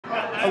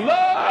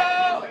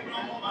Hello!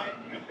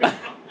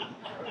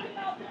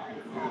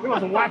 You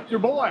must have whacked your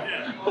boy.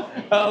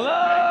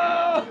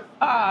 Hello!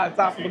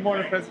 Top of the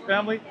morning, friends and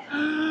family.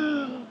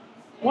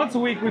 Once a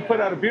week, we put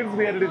out a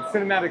beautifully edited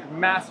cinematic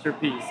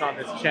masterpiece on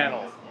this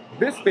channel.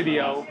 This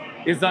video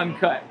is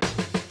uncut.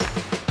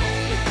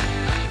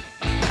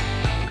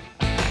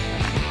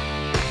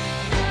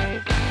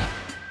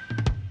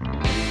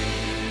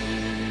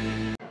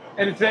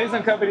 And in today's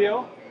uncut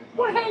video,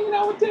 we're hanging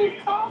out with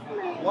Dave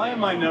Kaufman. Why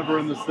am I never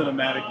in the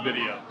cinematic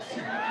videos?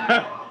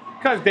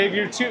 Because, Dave,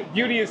 your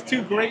beauty is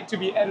too great to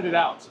be edited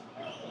out.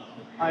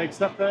 I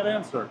accept that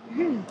answer.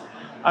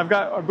 I've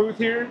got our booth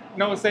here.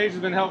 Noah Sage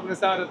has been helping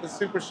us out at the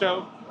Super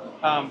Show.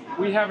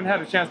 We haven't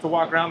had a chance to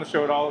walk around the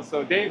show at all,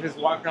 so Dave has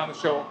walked around the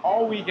show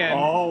all weekend.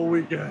 All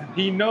weekend.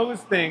 He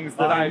knows things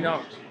that I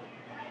don't.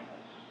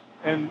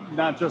 And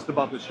not just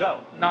about the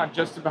show. Not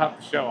just about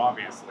the show,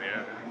 obviously.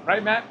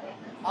 Right, Matt?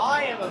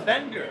 I am a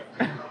vendor.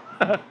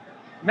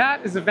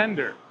 Matt is a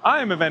vendor.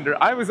 I am a vendor.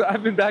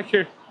 I've been back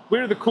here.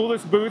 We're the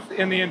coolest booth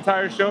in the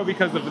entire show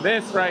because of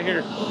this right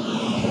here.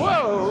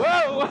 Whoa,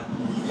 whoa!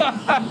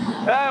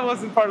 That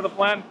wasn't part of the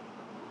plan.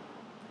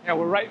 Yeah,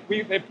 we're right.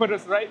 They put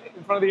us right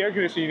in front of the air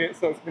conditioning unit,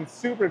 so it's been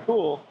super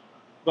cool,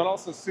 but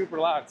also super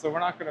loud. So we're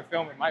not going to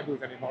film in my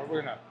booth anymore.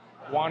 We're going to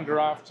wander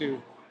off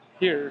to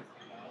here,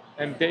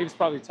 and Dave's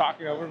probably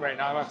talking over him right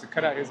now. I'm going to have to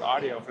cut out his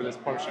audio for this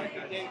portion.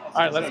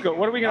 All right, let's go.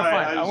 What are we going to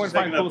find? I want to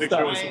find cool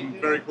stuff. With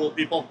some very cool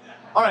people.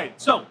 All right,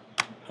 so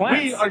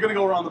we are going to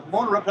go around the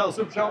Pomona Reptile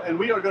Super Show, and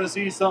we are going to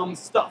see some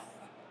stuff.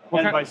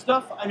 And by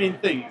stuff, I mean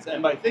things.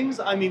 And by things,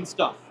 I mean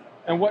stuff.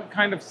 And what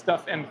kind of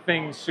stuff and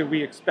things should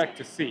we expect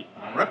to see?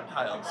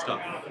 Reptile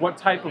stuff. What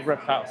type of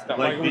reptile stuff?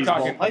 Like these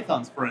ball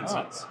pythons, for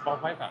instance. Ball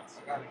pythons.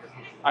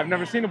 I've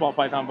never seen a ball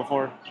python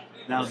before.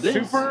 Now this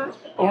Super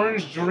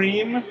Orange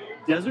Dream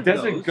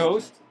Desert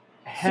Ghost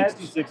head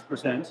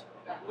 66%.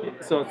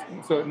 So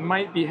it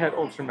might be het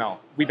ultramel.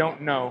 We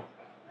don't know.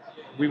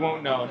 We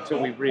won't know until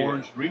we read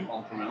Orange Dream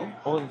Ultramel.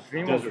 Orange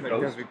Dream Desert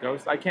Ghost. Desert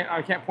Ghost. I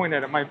can't point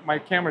at it. My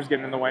camera's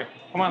getting in the way.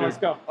 Come on, let's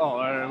go. Oh, all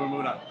right, we're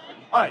moving on.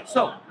 All right,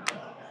 so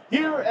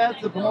here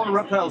at the Pomona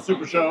Reptile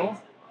Super Show,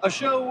 a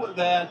show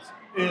that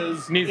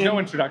needs no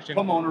introduction.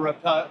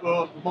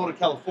 Pomona,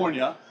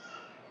 California.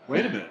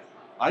 Wait a minute.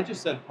 I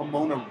just said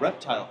Pomona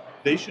Reptile.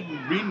 They should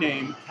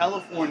rename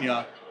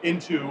California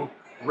into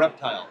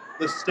Reptile,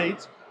 the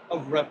state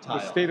of reptile.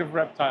 The state of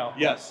reptile.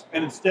 Yes,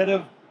 and instead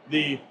of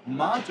the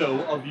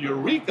motto of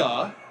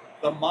Eureka,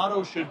 the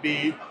motto should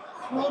be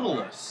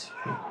Chronolus.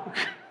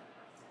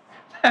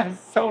 That's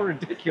so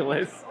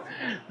ridiculous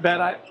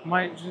that I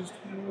might just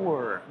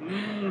work.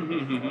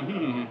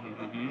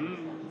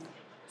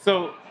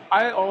 So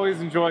I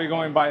always enjoy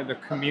going by the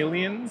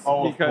chameleons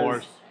because of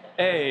course.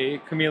 A,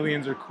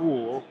 chameleons are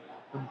cool,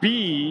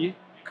 B,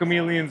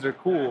 chameleons are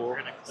cool,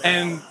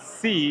 and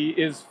C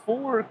is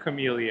for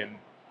chameleon.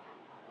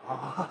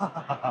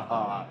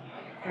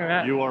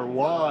 You are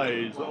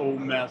wise, O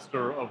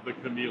master of the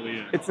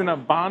chameleon. It's an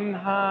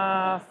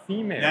Abanja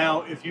female.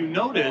 Now, if you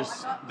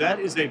notice, that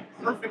is a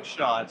perfect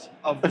shot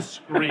of the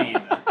screen.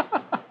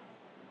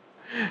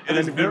 It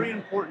is very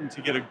important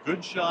to get a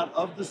good shot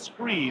of the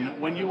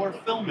screen when you are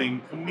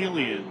filming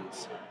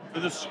chameleons. For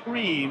the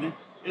screen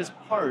is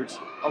part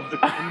of the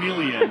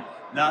chameleon.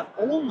 Not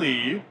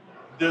only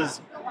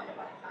does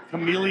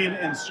chameleon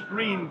and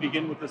screen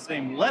begin with the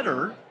same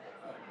letter,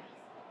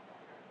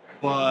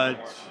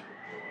 but...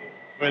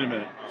 Wait a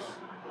minute.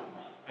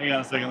 Hang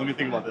on a second. Let me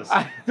think about this.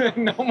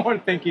 No more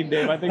thinking,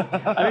 Dave. I think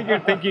your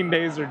thinking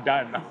days are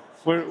done.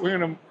 We're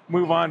gonna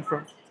move on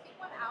from.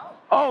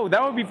 Oh,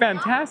 that would be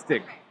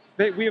fantastic.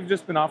 We have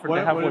just been offered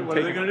to have one taken. What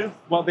are they gonna do?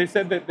 Well, they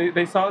said that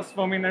they saw us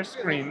filming their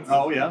screens.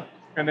 Oh yeah.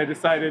 And they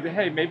decided,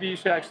 hey, maybe you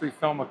should actually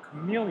film a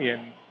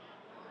chameleon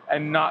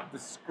and not the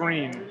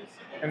screen.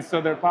 And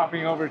so they're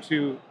popping over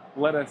to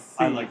let us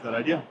see. I like that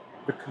idea.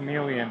 The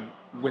chameleon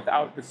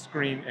without the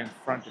screen in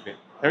front of it.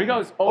 There he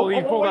goes. Oh,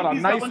 he pulled out a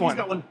nice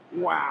one.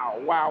 Wow,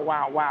 wow,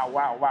 wow, wow,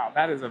 wow, wow.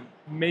 That is an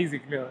amazing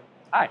chameleon.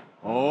 Hi.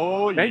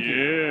 Oh, Thank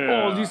you.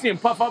 Oh, did you see him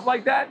puff up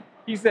like that?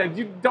 He said,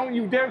 don't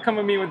you dare come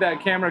at me with that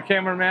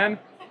cameraman.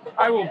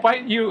 I will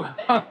bite you.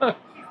 He's going to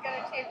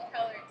change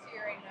color too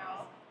right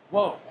now.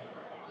 Whoa. Is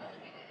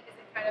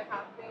it kind of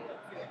happening?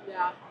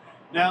 Yeah.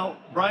 Now,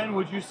 Brian,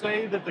 would you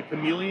say that the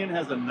chameleon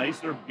has a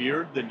nicer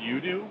beard than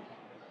you do?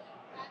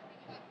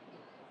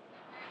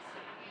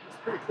 It's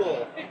pretty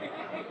cool.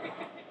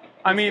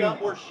 I mean, it's got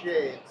more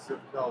shades of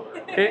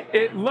color.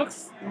 It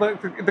looks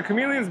like the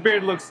chameleon's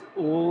beard looks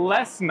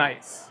less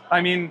nice. I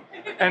mean,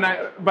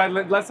 by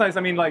less nice, I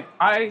mean like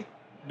I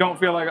don't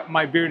feel like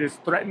my beard is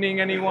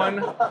threatening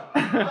anyone.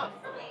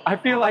 I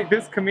feel like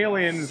this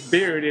chameleon's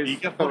beard is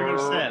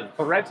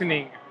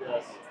threatening.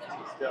 Yes,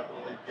 it's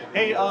definitely.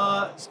 Hey,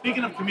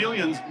 speaking of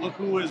chameleons, look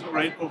who is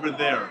right over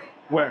there.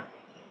 Where?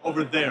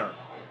 Over there.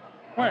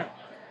 Where?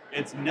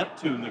 It's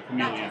Neptune, the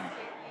chameleon.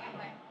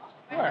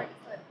 Where?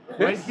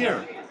 Right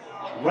here.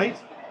 Right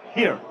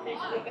here.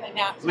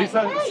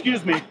 Lisa,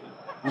 excuse me.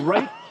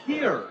 Right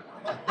here.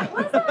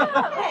 What's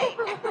up? Hey.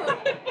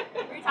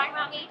 Were you talking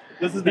about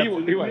This is He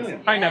Neptune the was.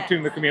 chameleon. Hi,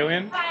 Neptune the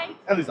chameleon. Hi.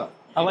 Elisa.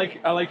 I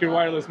like your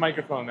wireless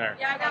microphone there.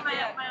 Yeah, I got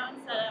my own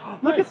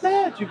setup. Look at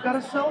that. You've got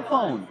a cell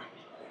phone.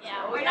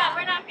 Yeah, we're not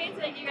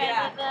fancy like you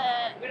guys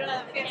we don't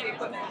have fancy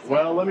equipment.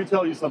 Well, let me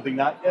tell you something.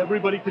 Not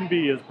everybody can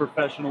be as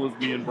professional as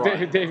me and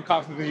Brian. Dave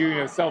Kaufman's been using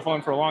a cell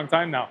phone for a long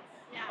time now.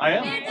 I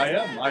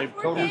am. I've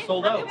totally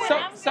sold out.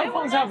 Cell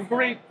phones have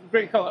great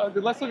color.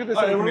 Let's look at this.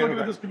 All right, other we're chameleon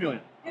looking at this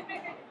chameleon.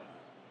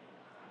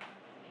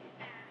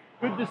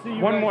 Good to see you.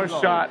 One guys more as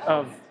always. shot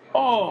of.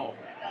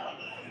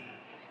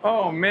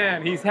 Oh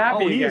man, he's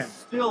happy Oh, he again. is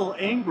still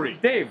angry.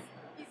 Dave.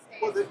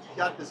 Well, then you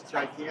got this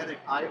gigantic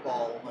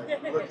eyeball.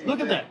 Like, looking Look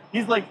at thing. that.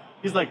 He's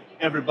like,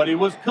 everybody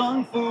was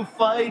kung fu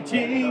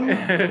fighting.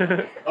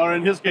 Or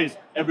in his case,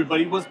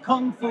 everybody was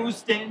kung fu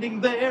standing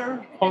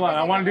there. Hold on,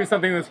 I want to do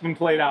something that's been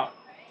played out.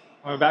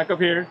 I'm gonna back up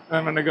here, and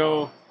I'm gonna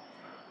go.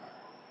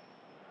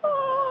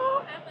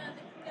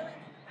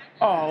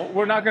 Oh,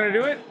 we're not gonna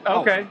do it?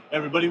 Okay. Oh,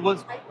 everybody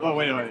was. Oh,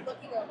 wait a minute.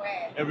 Looking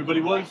away. Everybody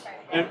was.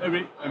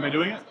 Am I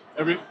doing it?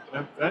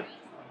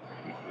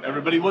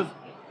 Everybody was.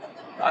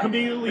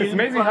 Chameleon It's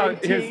amazing how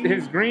fighting.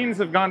 his greens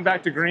have gone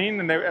back to green,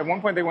 and at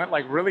one point they went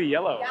like really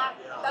yellow. Yeah,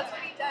 that's what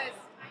he does.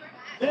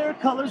 Their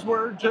colors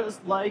were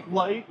just like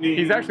lightning.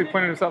 He's actually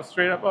pointing himself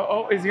straight up.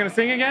 Oh, is he gonna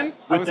sing again?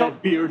 I With was that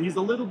hope- beard, he's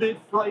a little bit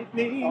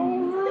frightening.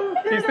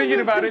 He's thinking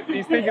about it.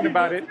 He's thinking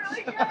about it.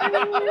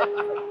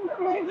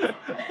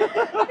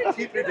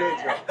 Keep your day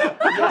job.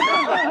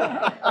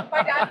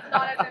 My dad's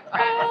not as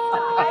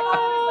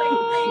impressed.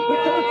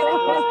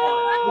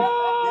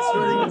 He's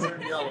starting to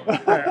turn yellow.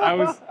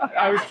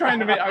 I was trying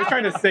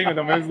to sing with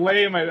him. It was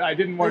lame. I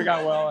didn't work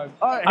out well.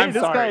 All right, I'm hey,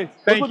 this sorry. guy.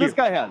 Thank Look what you. this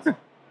guy has.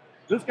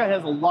 This guy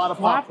has a lot of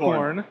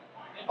popcorn. Popcorn.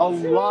 A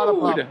lot of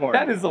Dude, popcorn.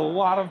 that is a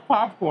lot of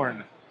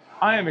popcorn.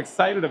 I am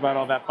excited about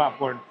all that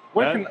popcorn.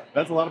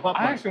 That's a lot of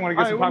popcorn. I actually want to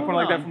get some All right, popcorn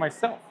we're like that moving for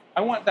myself.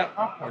 I want that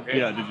popcorn. Dave.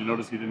 Yeah, did you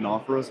notice he didn't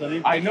offer us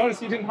any? I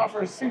noticed he didn't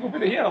offer a single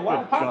bit. He had a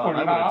lot of popcorn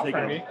I'm not gonna take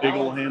offering a me. big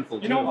old handful.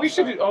 You know, too. we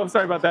should. Oh,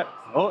 sorry about that.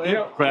 Oh, You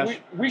know, crash.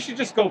 we should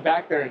just go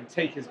back there and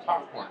take his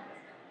popcorn.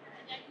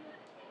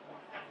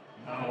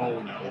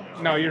 No.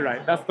 No, you're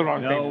right. That's the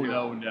wrong thing to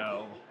do.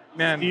 No.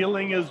 Man.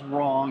 Stealing is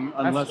wrong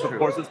unless, of true.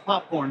 course, it's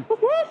popcorn.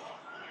 Whoa,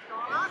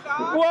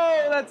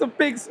 that's a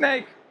big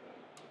snake.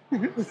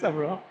 What's up,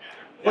 bro?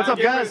 What's up,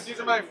 guys? These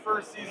are my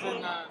first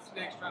season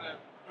snakes trying to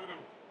voodoo.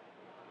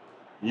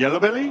 Yellow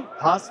belly,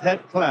 hoss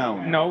head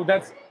clown. No,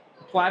 that's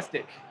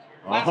plastic.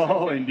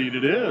 Oh, indeed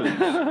it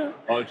is.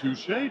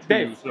 Touche to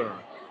Dave. you, sir.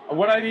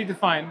 What I need to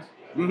find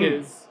Mhm.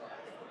 is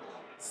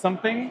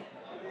something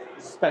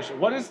special.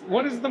 What is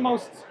the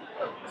most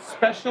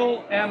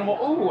special animal?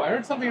 Oh, I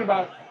heard something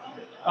about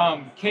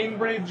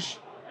Cambridge,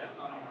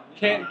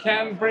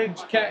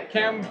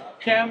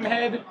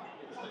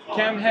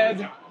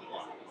 camhead,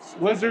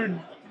 lizard,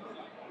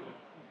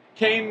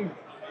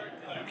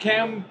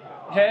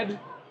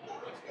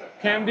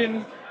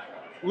 Camden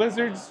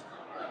lizards.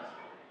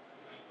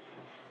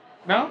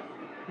 No,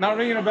 not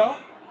ringing a bell.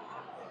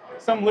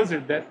 Some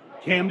lizard that.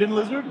 Camden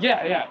lizard?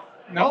 Yeah.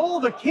 No. Oh,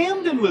 the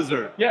Camden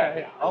lizard.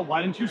 Yeah. Oh,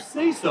 why didn't you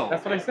say so?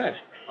 That's what I said.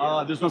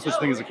 There's no such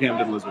thing as a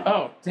Camden lizard.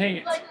 Oh, dang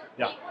it.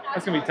 Yeah.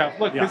 That's gonna be tough.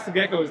 Look, Yeah. this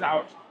gecko's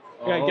out.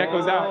 Yeah,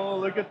 gecko's out. Oh,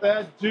 look at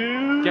that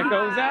dude.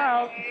 Gecko's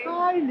out.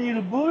 Hi,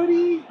 little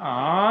buddy.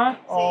 Aww.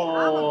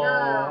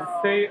 Oh,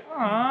 Say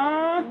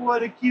aww.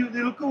 what a cute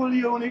little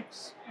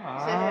coleonyx.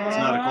 It's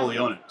not a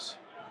coleonyx.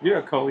 You're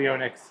a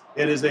coleonyx.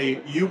 It is a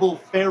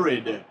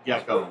eublepharid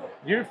gecko.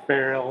 You're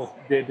feral,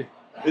 did.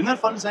 Isn't that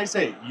fun as I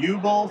say?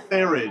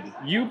 Eublepharid.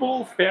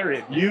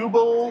 Eublepharid.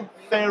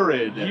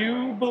 Eublepharid.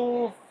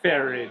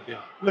 Eublepharid.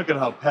 Look at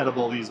how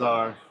petable these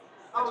are.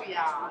 Oh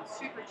yeah,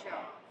 super chill.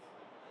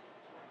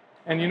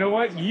 And you know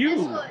what? You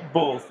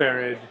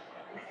bullferrid.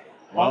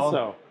 Well,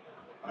 Also.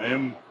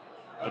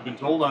 I've been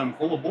told I'm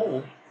full of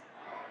bull.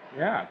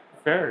 Yeah,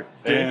 fair.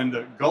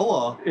 And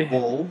Gullah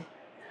bull.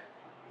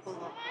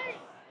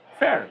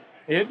 Fair.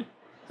 Id.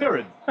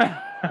 Farid. All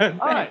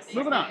right,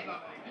 moving on.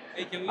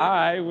 Hey, can we?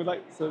 I would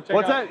like, so check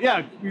What's out.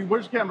 that? Yeah,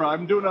 where's the camera?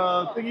 I'm doing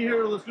a thingy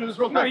here. Let's do this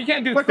real quick. No, you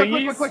can't do quick,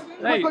 thingies.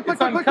 Hey,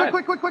 it's uncut.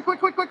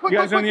 You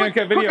guys are on the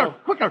uncut video.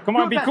 Come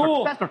on, be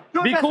cool.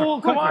 Be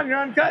cool. Come on, you're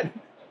uncut. You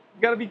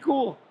gotta be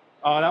cool.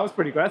 Oh, that was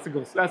pretty good. That's a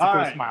cool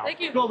right. smile. Thank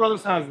you. Cool,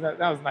 brothers. That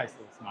was a nice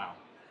little smile.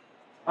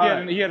 All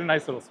right. He had a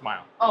nice little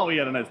smile. Oh, he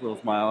had a nice little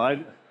smile.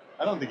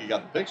 I don't think he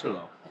got the picture,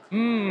 though.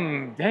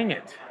 Dang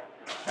it.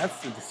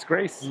 That's a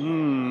disgrace.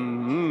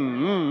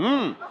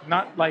 Mm.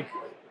 Not like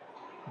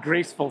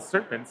graceful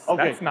serpents.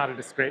 Okay. That's not a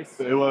disgrace.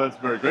 Well, that's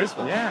very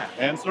graceful. Yeah.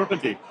 And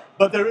serpenty.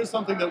 But there is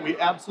something that we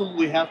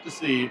absolutely have to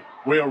see.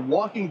 We are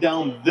walking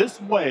down this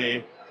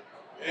way,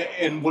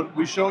 and what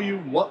we show you,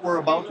 what we're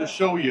about to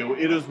show you,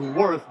 it is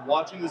worth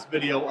watching this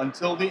video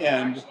until the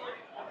end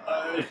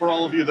for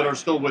all of you that are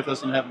still with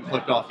us and haven't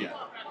clicked off yet.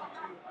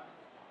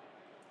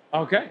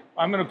 Okay.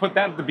 I'm going to put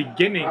that at the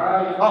beginning.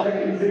 Oh,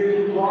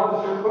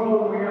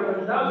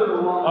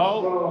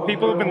 Oh,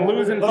 people have been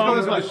losing Let's go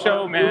phones this with the way.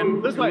 show,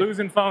 man. This way.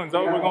 Losing phones.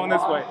 Oh, we're going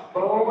this way.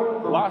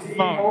 lost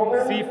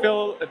phone. See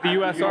Phil at the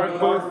US Art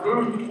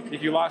booth.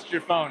 If you lost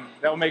your phone,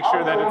 they'll make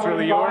sure that it's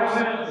really yours.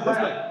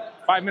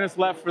 5 minutes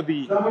left for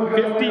the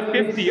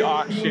 50-50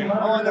 auction. Oh,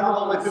 I never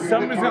bought my 50-50.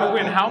 Someone's going to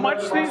win. How much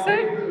did he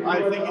say?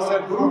 I think he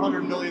said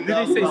 $400 million.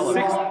 Did he say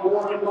six?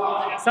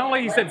 Sounded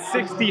like he said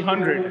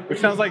 60-100, which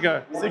sounds like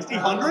a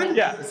 60-100?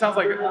 yeah. It sounds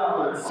like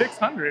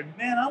 600.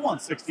 Man, I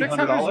want $600.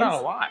 600 is not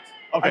a lot.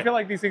 Okay. I feel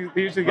like these things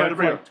they usually get Right it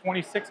for over like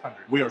 2,600.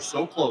 We are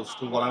so close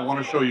to what I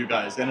want to show you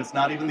guys, and it's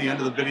not even the end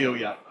of the video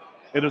yet.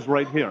 It is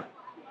right here.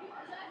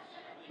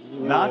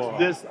 Whoa. Not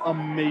this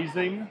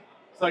amazing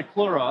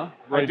Cyclura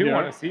right I do here.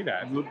 want to see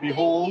that.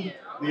 Behold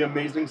the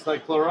amazing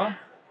Cyclura.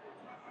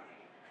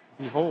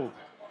 Behold,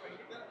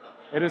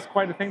 it is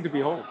quite a thing to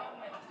behold,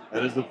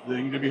 That is the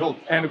thing to behold.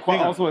 and Hang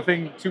on. also a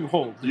thing to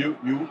hold. You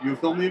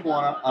film the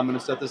iguana. I'm going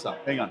to set this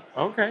up. Hang on.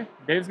 Okay,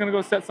 Dave's gonna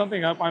go set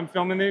something up. I'm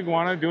filming the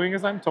iguana, doing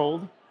as I'm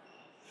told.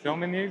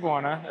 Filming the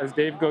iguana as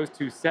Dave goes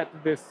to set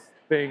this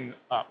thing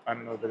up. I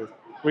don't know what that is.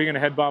 Were you gonna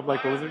head bob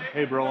like a lizard?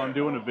 Hey, bro, I'm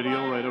doing a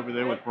video right over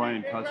there with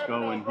Brian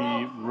Kusko, and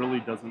he really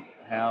doesn't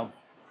have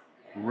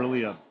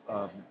really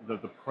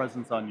the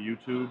presence on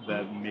YouTube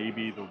that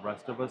maybe the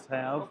rest of us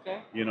have. Okay.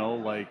 You know,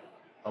 like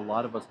a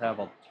lot of us have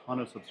a ton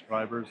of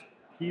subscribers.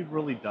 He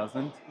really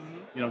doesn't.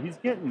 You know, he's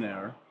getting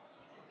there.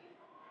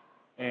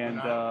 And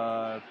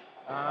No,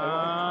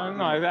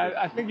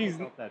 I think he's.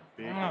 Not that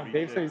big, I don't know, big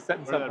Dave fish. said he's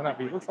setting Or that something up.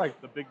 He big- looks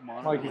like the big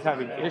monster. like he's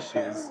having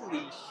issues.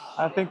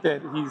 I think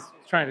that he's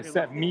trying to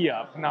set me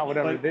up, not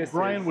whatever Like, this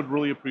Brian is. would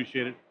really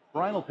appreciate it.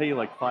 Brian will pay you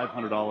like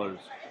 $500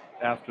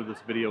 after this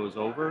video is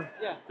over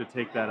to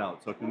take that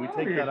out. So can we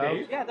take that out?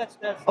 Dave. Yeah, that's.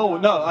 Oh,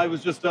 no, I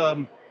was just,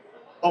 I'm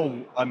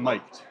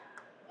mic'd.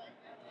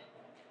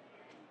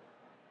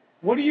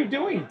 What are you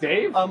doing,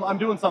 Dave? I'm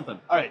doing something.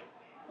 All right.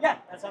 Yeah,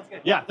 that sounds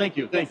good. Yeah, thank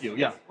you. Thank you.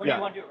 Yeah. When do yeah.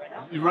 you want to do it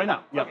right now? Right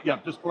now. Yeah, yeah.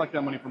 Just collect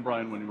that money from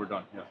Brian when we're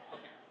done. Yeah.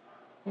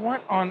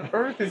 What on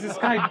earth is this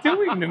guy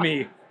doing to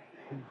me?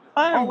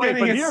 I'm Oh, wait,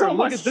 getting but in here, so look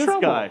much at this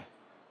trouble. guy.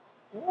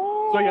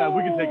 So yeah,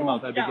 we can take him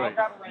out. That'd be Yeah, I'll great.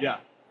 grab it right Yeah.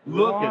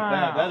 Look at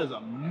that. Wow. That is a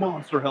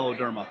monster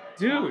heloderma.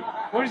 Dude,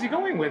 where is he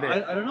going with it?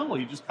 I don't know.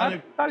 He just kind I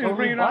of thought he was totally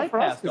bringing it out for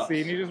us bypassed to us.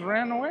 see, and he just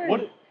ran away.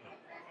 What?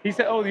 He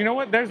said, "Oh, you know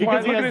what? There's why.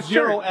 Because he Look at has his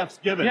 0 shirt. F's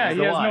given. Yeah, is he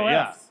the has lie. no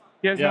Yeah. F's.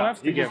 He has no F's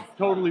to he give. just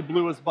totally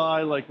blew us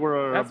by like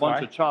we're That's a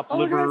bunch why. of chopped Oh,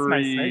 look at this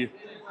nice livery, snake.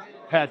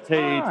 pate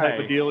type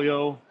of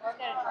dealio.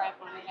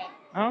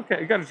 Okay,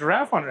 you got a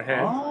giraffe on her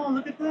head. Oh,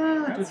 look at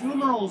that. It's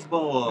numerals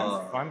boa.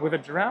 That's fun with a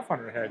giraffe on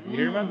her head. You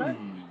hear about that?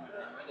 Mm.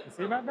 You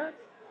see about that?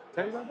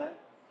 Tell you about that?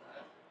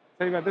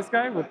 Tell you about this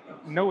guy with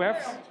no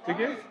F's to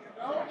give?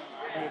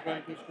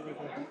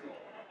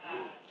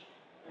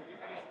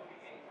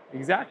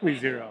 Exactly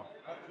 0.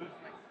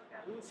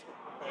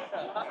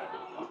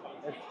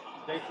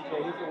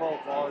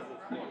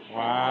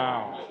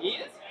 Wow.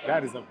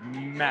 That is a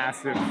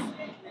massive,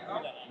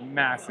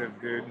 massive,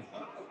 dude.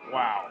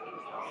 Wow.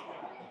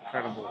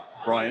 Incredible.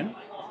 Brian,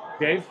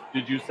 Dave?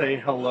 did you say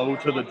hello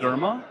to the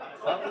derma?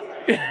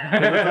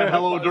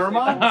 Hello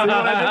derma? See what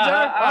I did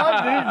there? Oh,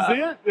 did you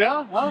see it?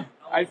 Yeah? Huh?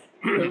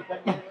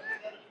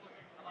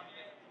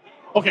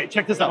 Okay,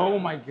 check this out. Oh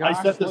my gosh,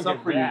 I set this look up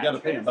at for you. You that. gotta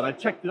pay him, but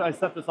I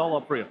set this all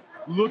up for you.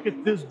 Look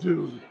at this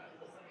dude.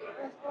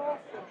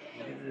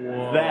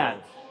 Whoa.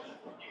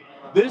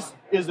 This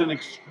is an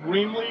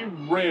extremely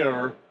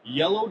rare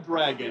yellow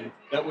dragon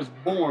that was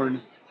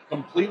born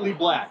completely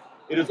black.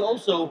 It is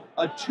also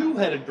a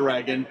 2-headed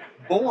dragon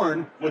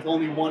born with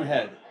only 1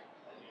 head.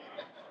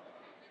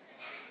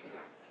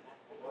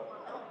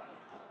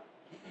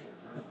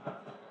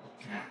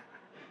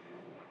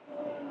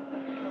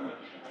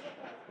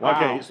 Wow.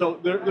 Okay, so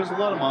there's a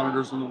lot of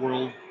monitors in the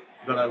world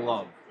that I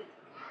love.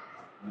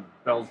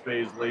 Bell's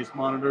Phase lace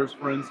monitors,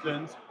 for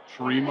instance,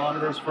 tree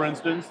monitors, for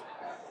instance.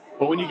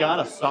 But when you got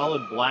a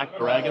solid black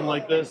dragon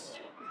like this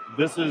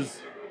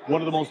is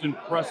one of the most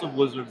impressive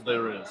lizards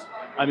there is.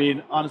 I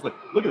mean, honestly,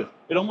 look at it.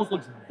 It almost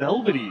looks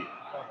velvety.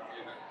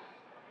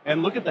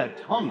 And look at that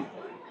tongue.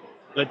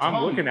 The tongue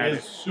I'm looking at is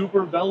it.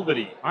 super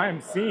velvety. I am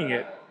seeing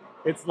it.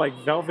 It's like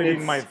velveting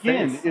Its my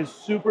skin face. is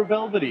super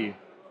velvety.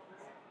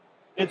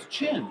 Its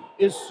chin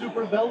is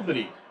super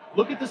velvety.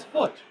 Look at this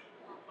foot.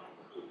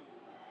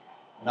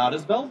 Not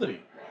as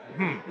velvety.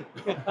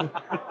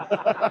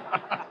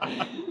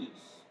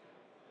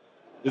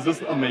 Is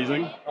this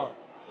amazing? Oh,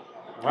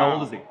 How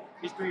old is he?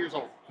 he's 3 years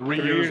old. 3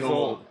 3 years years old.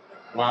 old.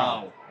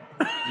 Wow.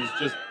 He's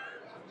just.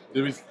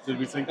 Did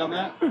we sync on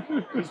that?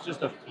 He's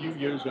just a few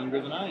years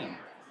younger than I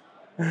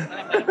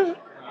am.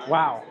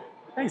 Wow.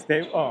 Thanks,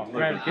 Dave. Oh,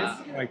 can I have a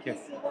kiss? My kiss.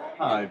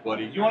 Hi,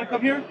 buddy. You want to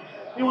come here?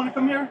 You want to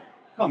come here?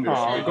 Come here.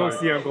 Oh, go sweetheart.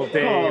 see Uncle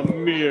Dave.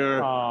 Come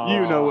here. Aw.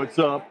 You know what's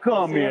up.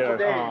 Come here.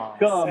 Aw,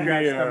 Come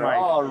scratch the here. mic.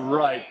 All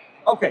right.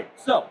 Okay,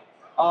 so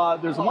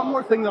there's one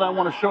more thing that I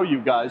want to show you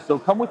guys. So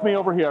come with me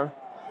over here.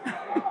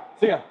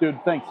 See ya, dude.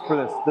 Thanks for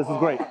this. This is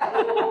great.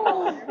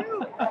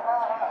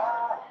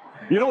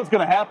 You know what's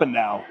going to happen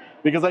now?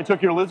 Because I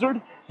took your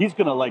lizard, he's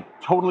going to like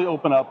totally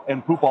open up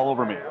and poop all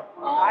over me.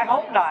 I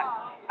hope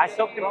not. I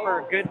soaked him for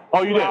a good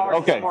Oh, you 2 did? hours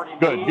Okay. this morning.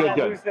 Good, He good, got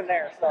good. loose in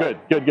there, so.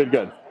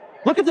 Good.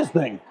 Look at this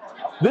thing.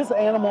 This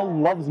animal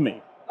loves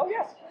me. Oh,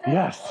 yes.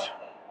 Yes.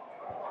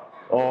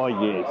 Oh,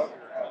 yes.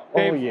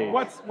 Dave, Oh,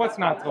 yes. what's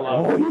not to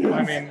love? Oh, yes.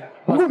 I mean,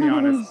 let's be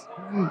honest.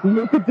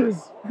 Look at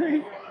this.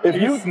 If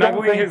He's you don't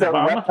snuggling think his that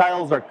bum.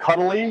 reptiles are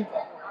cuddly,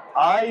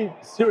 I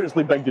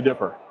seriously beg to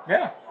differ.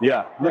 Yeah.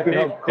 Yeah, look at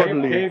how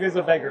cuddly. Dave is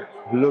a beggar.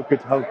 Look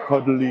at how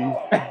cuddly.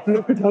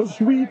 Look at how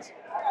sweet.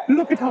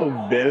 Look at how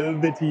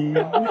velvety.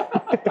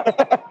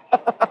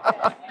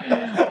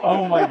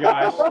 Oh my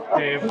gosh,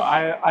 Dave.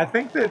 I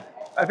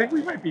think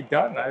we might be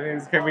done. I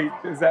mean,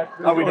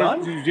 Are we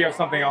done? Do you have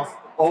something else?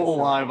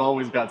 Oh, I've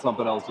always got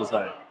something else to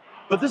say.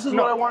 But this is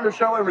what I wanted to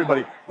show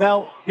everybody.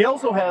 Now, he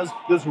also has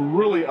this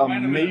really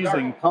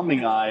amazing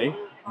coming eye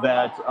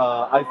that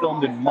I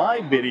filmed in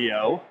my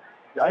video.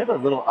 I have a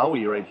little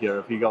owie right here,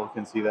 if you all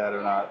can see that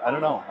or not. I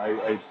don't know.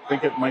 I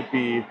think it might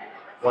be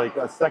like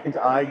a second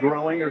eye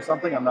growing or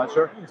something. I'm not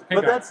sure.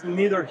 But that's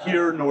neither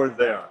here nor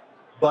there.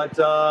 But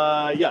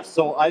yes,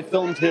 so I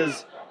filmed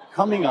his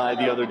coming eye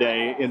the other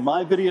day in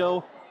my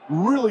video.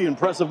 Really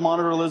impressive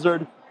monitor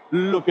lizard.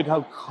 Look at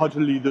how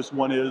cuddly this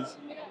one is.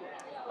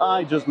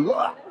 I just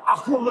love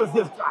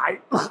this guy.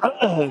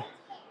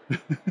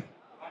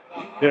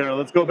 Here,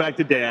 let's go back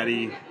to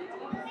Daddy.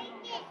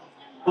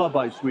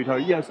 Bye-bye,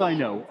 sweetheart. Yes, I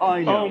know.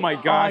 I know. Oh my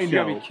gosh, you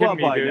gotta be kidding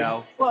me, Bye-bye dude.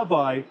 now.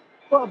 Bye-bye.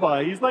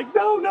 Bye-bye. He's like,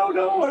 no, no,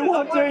 no. I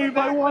want Dave.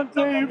 I want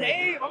Dave.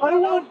 I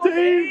want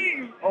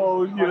Dave.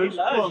 Oh, yes.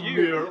 Come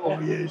here. Oh,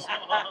 yes.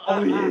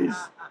 Oh,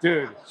 yes.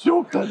 Dude,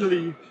 So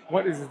cuddly.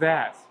 what is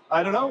that?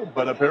 I don't know,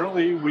 but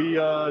apparently we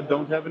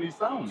don't have any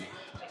sound.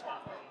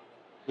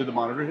 Did the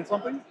monitor hit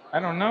something? I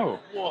don't know.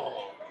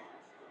 Whoa.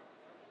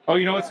 Oh,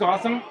 you know what's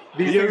awesome?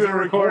 These You're things are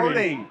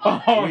recording.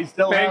 Oh, we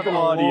still thank have the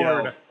audio.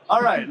 Lord.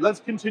 All right, let's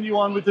continue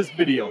on with this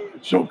video.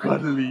 So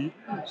cuddly.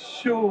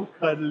 So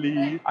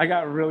cuddly. I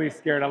got really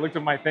scared. I looked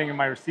at my thing and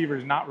my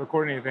receiver's not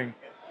recording anything.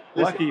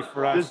 Lucky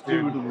for us, This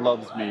dude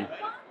loves me.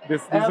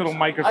 These little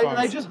microphones.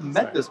 I just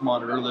met this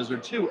monitor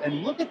lizard too,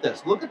 and look at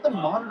this. Look at the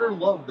monitor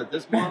love that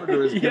this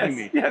monitor is giving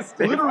me. Yes,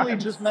 Dave. Literally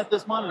just met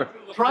this monitor.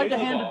 Tried to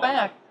hand it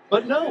back,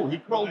 but no, he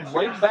crawled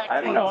right back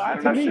I don't know. I'm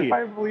to not sure me. if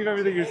I believe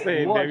everything you're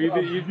saying, What Dave.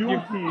 a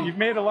You've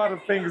made a lot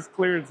of things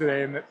clear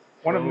today, and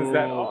one of them is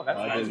that. Oh,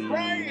 that's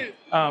nice.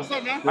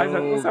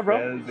 What's up,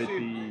 bro?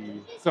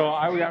 Velvety. So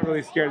I got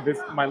really scared.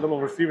 My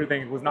little receiver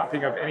thing was not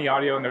picking up any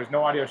audio, and there was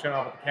no audio showing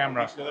up with the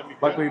camera.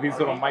 Luckily, these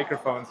little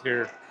microphones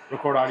here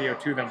record audio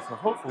to them, so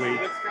hopefully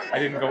I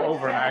didn't go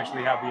over and I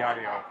actually have the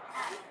audio.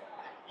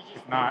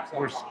 If not,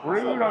 we're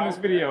screwed on this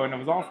video, and it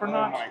was all for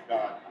naught.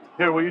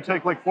 Here, will you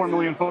take like 4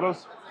 million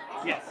photos?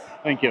 Yes.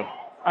 Thank you. All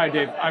right,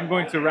 Dave. I'm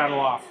going to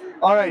rattle off.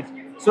 All right.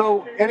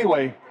 So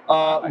anyway,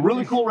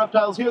 really cool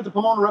reptiles here at the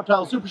Pomona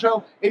Reptile Super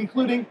Show,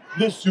 including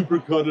this super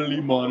cuddly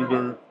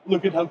monitor.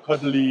 Look at how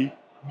cuddly,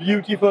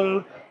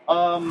 beautiful.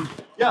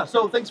 Yeah.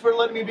 So thanks for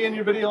letting me be in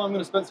your video. I'm going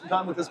to spend some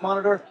time with this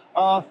monitor.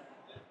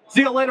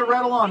 See you later.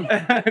 Rattle on.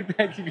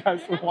 Thank you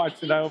guys for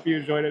watching. I hope you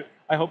enjoyed it.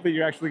 I hope that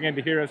you're actually getting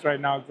to hear us right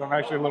now, because I'm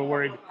actually a little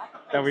worried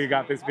that we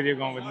got this video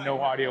going with no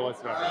audio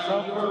whatsoever.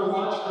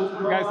 So,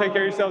 you guys take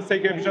care of yourselves,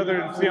 take care of each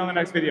other, and see you on the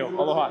next video.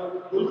 Aloha.